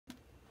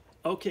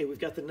Okay, we've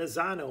got the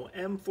NAZANO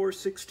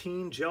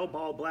M416 gel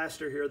ball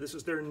blaster here. This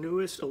is their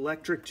newest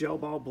electric gel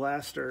ball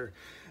blaster.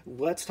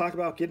 Let's talk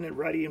about getting it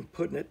ready and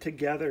putting it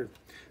together.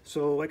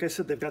 So like I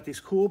said, they've got these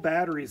cool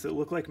batteries that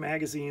look like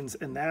magazines,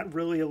 and that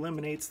really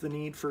eliminates the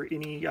need for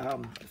any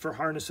for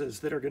harnesses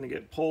that are going to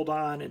get pulled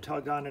on and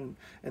tugged on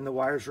and the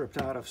wires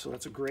ripped out of. So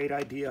that's a great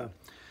idea.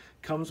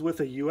 Comes with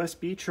a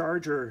USB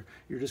charger.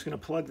 You're just going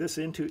to plug this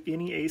into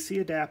any AC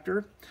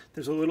adapter.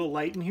 There's a little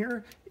light in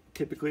here.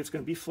 Typically it's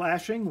going to be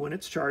flashing when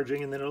it's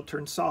charging, and then it'll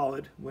turn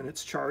solid when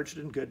it's charged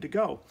and good to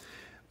go.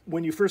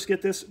 When you first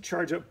get this,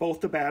 charge up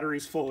both the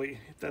batteries fully.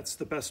 That's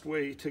the best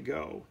way to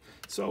go.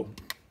 So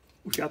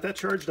we got that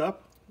charged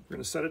up. We're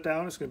going to set it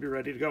down. It's going to be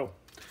ready to go.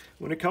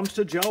 When it comes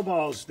to gel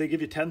balls, they give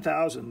you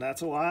 10,000.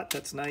 That's a lot.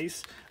 That's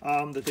nice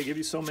that they give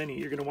you so many.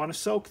 You're going to want to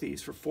soak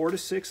these for 4 to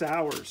 6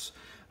 hours.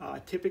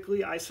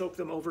 Typically, I soak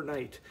them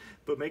overnight,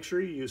 but make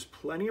sure you use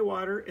plenty of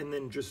water and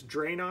then just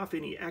drain off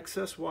any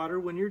excess water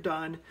when you're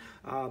done.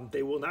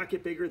 They will not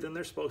get bigger than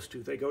they're supposed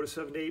to. They go to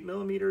 7 to 8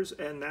 millimeters,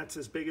 and that's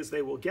as big as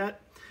they will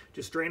get.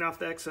 Just drain off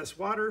the excess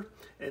water,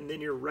 and then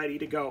you're ready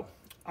to go.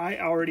 I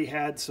already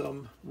had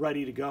some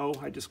ready to go.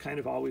 I just kind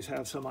of always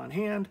have some on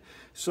hand,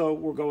 so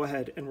we'll go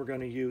ahead and we're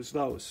going to use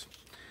those.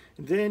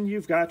 And then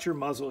you've got your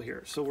muzzle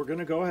here. So we're going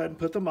to go ahead and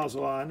put the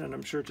muzzle on, and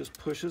I'm sure it just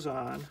pushes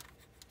on.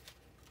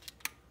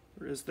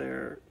 Is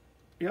there?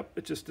 Yep,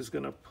 it just is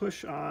going to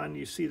push on.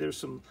 You see there's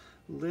some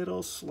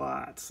little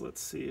slots.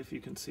 Let's see if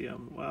you can see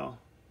them. Well,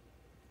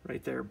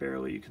 right there,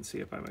 barely. You can see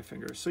it by my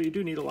finger. So you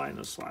do need to line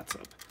those slots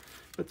up.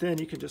 But then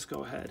you can just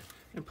go ahead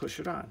and push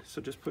it on.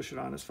 So just push it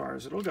on as far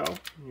as it'll go,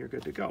 and you're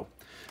good to go.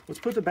 Let's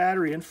put the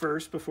battery in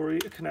first before we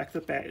connect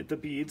the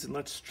beads, and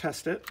let's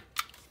test it.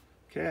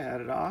 Okay, I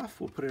had it off.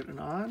 We'll put it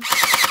on.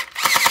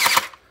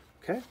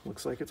 Okay,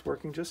 looks like it's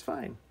working just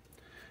fine.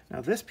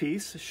 Now this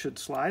piece should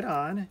slide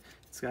on.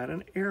 It's got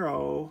an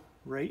arrow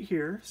right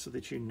here so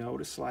that you know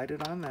to slide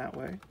it on that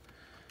way.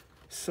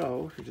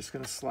 So you're just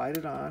going to slide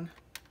it on.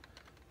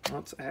 Well,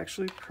 it's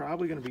actually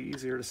probably going to be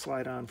easier to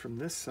slide on from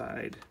this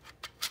side.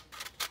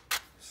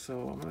 So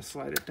I'm going to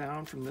slide it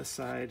down from this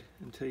side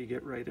until you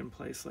get right in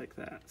place like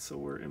that. So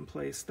we're in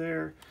place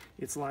there.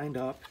 It's lined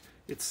up.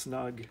 It's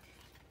snug.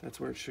 That's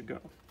where it should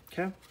go.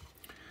 Okay.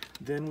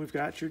 Then we've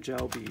got your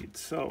gel beads.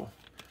 So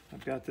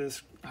I've got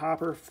this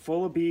hopper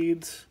full of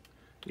beads.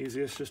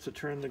 Easiest just to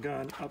turn the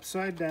gun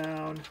upside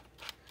down,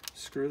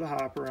 screw the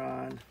hopper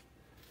on,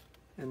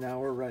 and now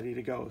we're ready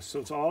to go. So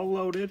it's all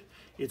loaded,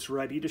 it's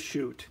ready to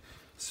shoot.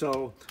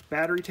 So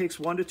battery takes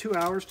 1 to 2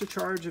 hours to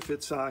charge if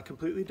it's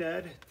completely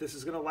dead. This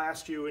is going to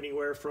last you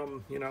anywhere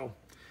from,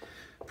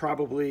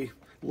 probably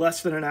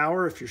less than an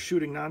hour if you're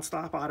shooting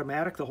nonstop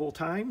automatic the whole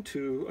time,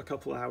 to a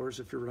couple hours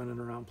if you're running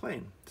around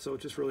playing. So it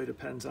just really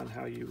depends on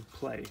how you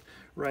play,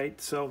 right?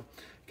 So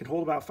it can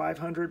hold about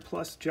 500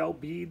 plus gel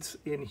beads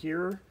in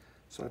here.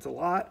 So that's a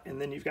lot, and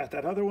then you've got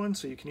that other one,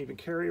 so you can even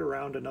carry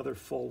around another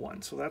full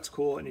one. So that's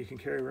cool, and you can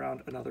carry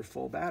around another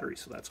full battery,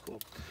 so that's cool.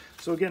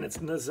 So again, it's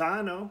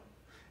NAZANO,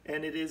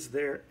 and it is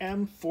their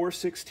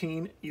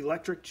M416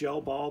 electric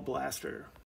gel ball blaster.